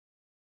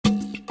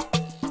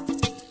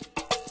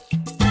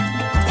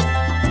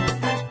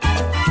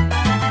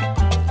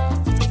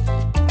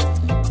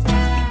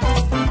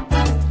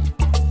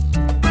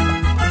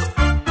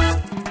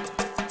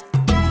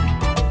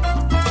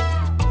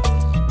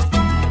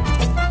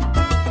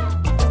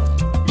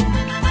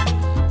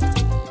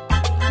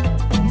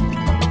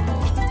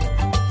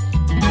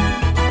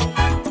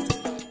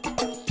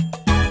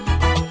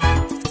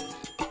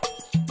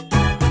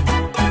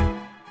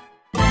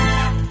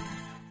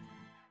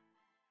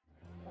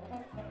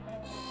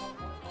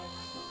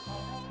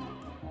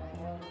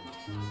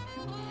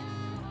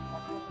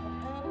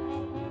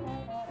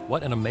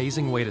What an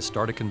amazing way to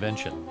start a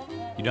convention.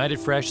 United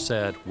Fresh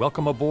said,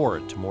 "Welcome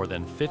aboard" to more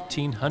than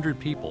 1,500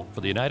 people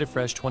for the United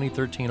Fresh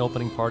 2013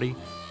 opening party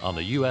on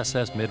the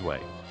USS Midway.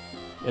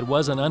 It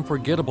was an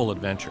unforgettable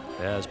adventure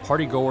as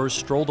partygoers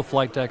strolled the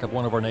flight deck of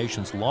one of our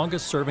nation's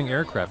longest-serving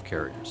aircraft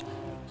carriers.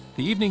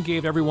 The evening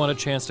gave everyone a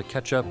chance to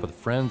catch up with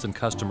friends and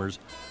customers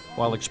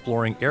while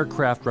exploring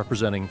aircraft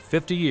representing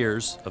 50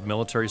 years of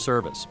military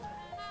service,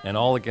 and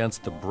all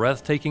against the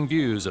breathtaking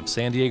views of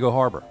San Diego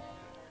Harbor.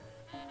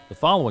 The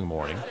following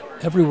morning,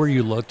 everywhere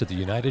you looked at the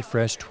United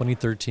Fresh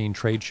 2013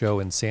 trade show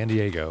in San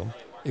Diego,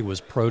 it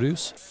was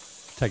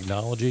produce,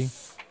 technology,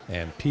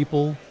 and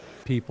people,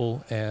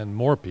 and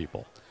more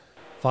people.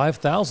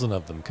 5,000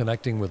 of them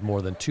connecting with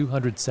more than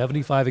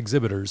 275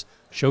 exhibitors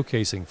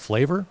showcasing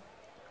flavor,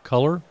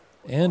 color,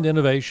 and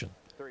innovation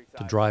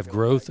to drive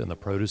growth in the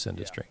produce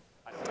industry.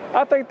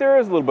 I think there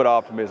is a little bit of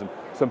optimism.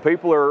 Some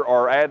people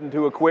are adding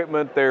to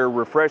equipment, they're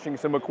refreshing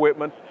some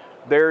equipment.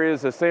 There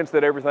is a sense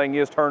that everything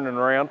is turning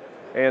around,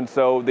 and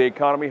so the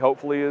economy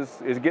hopefully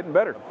is getting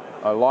better.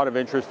 A lot of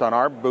interest on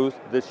our booth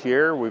this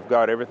year. We've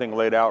got everything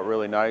laid out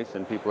really nice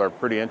and people are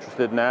pretty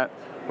interested in that.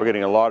 We're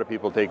getting a lot of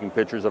people taking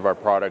pictures of our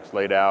products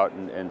laid out,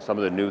 and some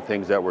of the new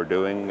things that we're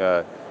doing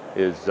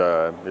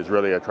is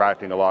really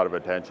attracting a lot of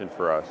attention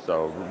for us.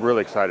 So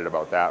really excited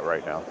about that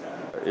right now.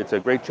 It's a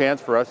great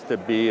chance for us to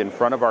be in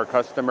front of our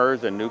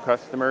customers and new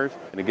customers,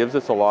 and it gives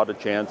us a lot of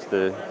chance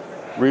to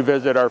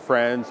revisit our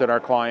friends and our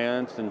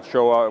clients and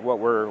show what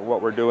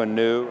we're doing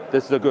new.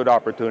 This is a good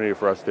opportunity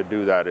for us to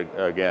do that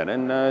again,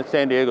 and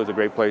San Diego is a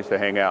great place to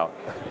hang out.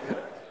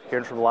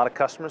 Hearing from a lot of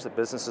customers that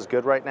business is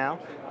good right now.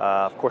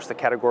 Of course, the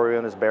category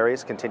known as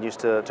berries continues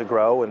to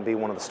grow and be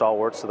one of the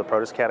stalwarts of the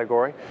produce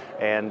category.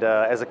 And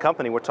as a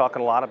company, we're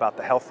talking a lot about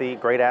the healthy,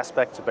 great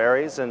aspects of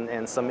berries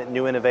and some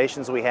new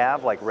innovations we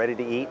have, like ready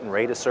to eat and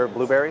ready to serve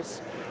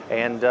blueberries.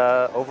 And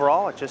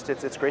overall,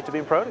 it's great to be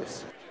in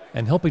produce.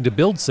 And helping to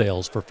build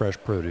sales for fresh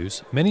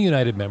produce, many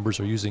United members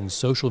are using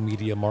social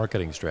media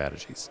marketing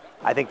strategies.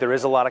 I think there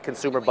is a lot of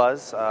consumer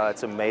buzz.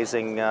 It's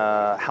amazing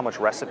how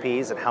much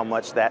recipes and how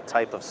much that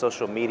type of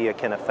social media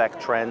can affect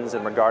trends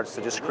in regards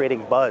to just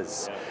creating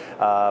buzz.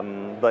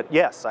 But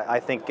yes, I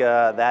think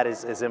that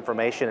is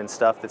information and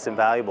stuff that's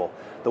invaluable.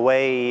 The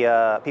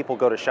way people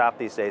go to shop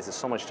these days is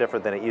so much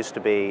different than it used to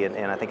be,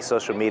 and I think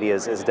social media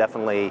is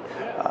definitely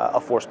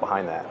a force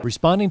behind that.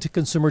 Responding to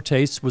consumer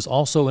tastes was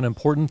also an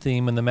important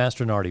theme in the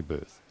Mastronardi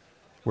booth,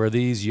 where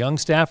these young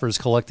staffers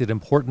collected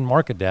important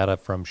market data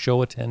from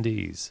show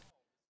attendees.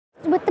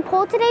 With the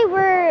poll today,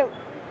 we're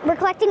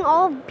collecting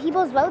all of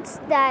people's votes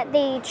that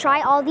they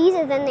try all these,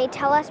 and then they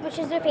tell us which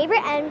is their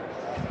favorite, and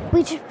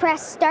we just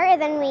press start,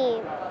 and then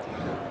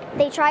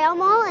they try them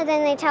all, and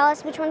then they tell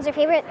us which one's their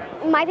favorite.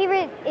 My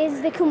favorite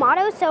is the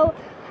Kumato, so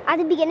at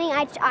the beginning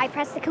I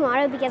pressed the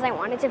Kumato because I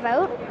wanted to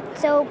vote.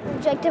 So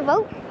would you like to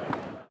vote?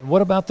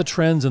 What about the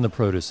trends in the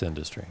produce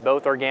industry?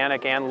 Both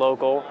organic and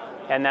local,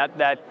 and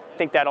I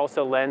think that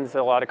also lends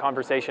a lot of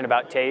conversation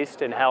about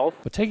taste and health.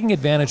 But taking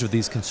advantage of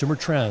these consumer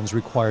trends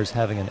requires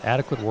having an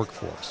adequate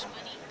workforce,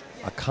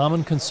 a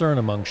common concern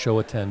among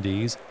show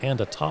attendees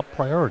and a top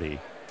priority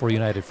for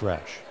United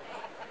Fresh.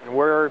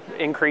 We're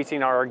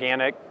increasing our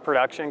organic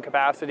production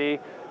capacity,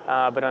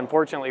 but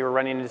unfortunately we're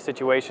running into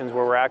situations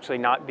where we're actually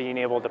not being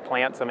able to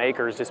plant some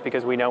acres just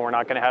because we know we're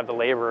not going to have the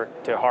labor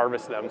to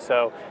harvest them.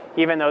 So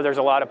even though there's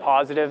a lot of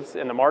positives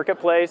in the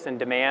marketplace and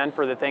demand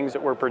for the things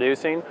that we're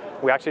producing,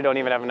 we actually don't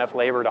even have enough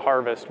labor to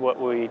harvest what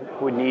we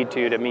would need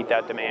to meet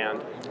that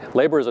demand.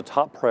 Labor is a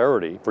top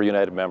priority for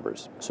United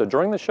members. So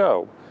during the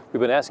show, we've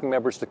been asking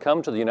members to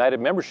come to the United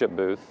membership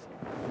booth,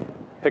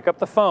 pick up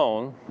the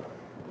phone,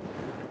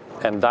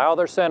 and dial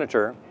their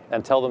senator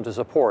and tell them to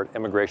support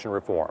immigration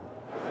reform.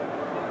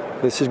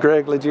 This is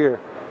Greg Legier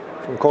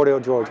from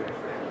Cordell, Georgia.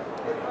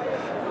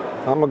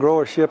 I'm a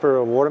grower shipper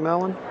of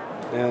watermelon,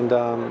 and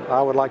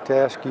I would like to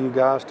ask you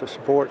guys to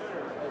support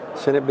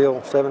Senate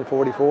Bill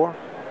 744.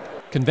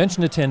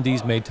 Convention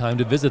attendees made time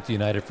to visit the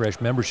United Fresh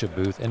membership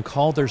booth and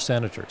called their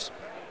senators,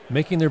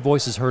 making their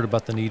voices heard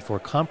about the need for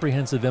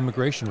comprehensive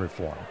immigration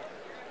reform.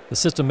 The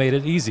system made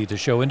it easy to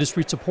show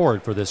industry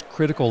support for this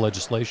critical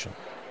legislation.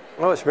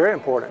 Well, it's very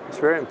important. It's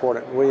very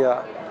important.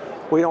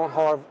 We don't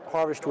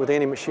harvest with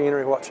any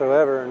machinery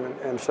whatsoever,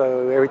 and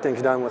so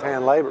everything's done with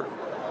hand labor.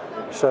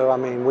 So, I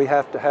mean, we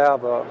have to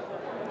have a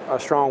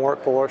strong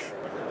workforce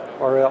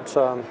or else,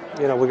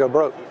 we go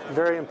broke.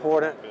 Very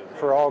important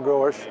for all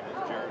growers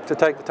to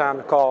take the time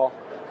to call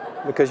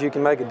because you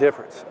can make a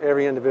difference.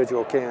 Every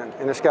individual can,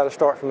 and it's got to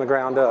start from the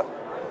ground up.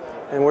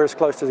 And we're as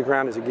close to the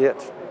ground as it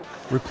gets.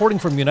 Reporting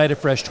from United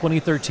Fresh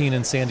 2013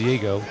 in San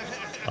Diego,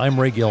 I'm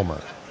Ray Gilmer.